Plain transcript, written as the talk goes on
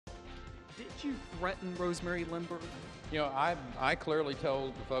Did you threaten Rosemary Lindbergh? You know, I clearly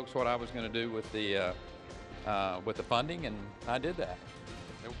told the folks what I was going to do with the funding, and I did that.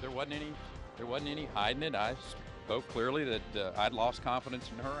 There wasn't any hiding it. I spoke clearly that I'd lost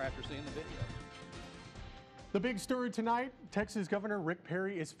confidence in her after seeing the video. The big story tonight, Texas Governor Rick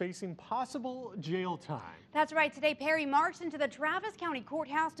Perry is facing possible jail time. That's right. Today, Perry marched into the Travis County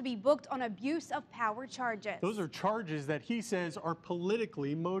Courthouse to be booked on abuse of power charges. Those are charges that he says are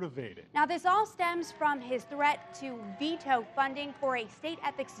politically motivated. Now, this all stems from his threat to veto funding for a state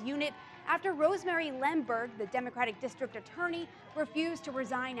ethics unit after Rosemary Lindbergh, the Democratic district attorney, refused to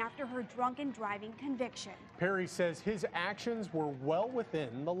resign after her drunken driving conviction. Perry says his actions were well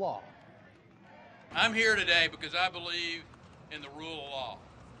within the law. I'm here today because I believe in the rule of law.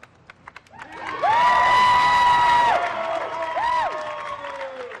 And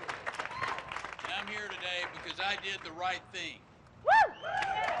I'm here today because I did the right thing.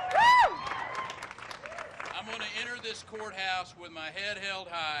 I'm going to enter this courthouse with my head held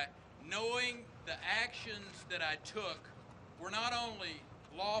high, knowing the actions that I took were not only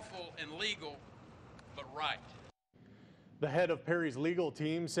lawful and legal, but right. The head of Perry's legal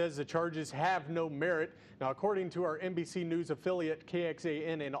team says the charges have no merit. Now, according to our NBC News affiliate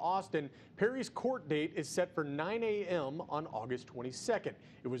KXAN in Austin, Perry's court date is set for 9 a.m. on August 22nd.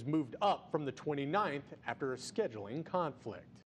 It was moved up from the 29th after a scheduling conflict.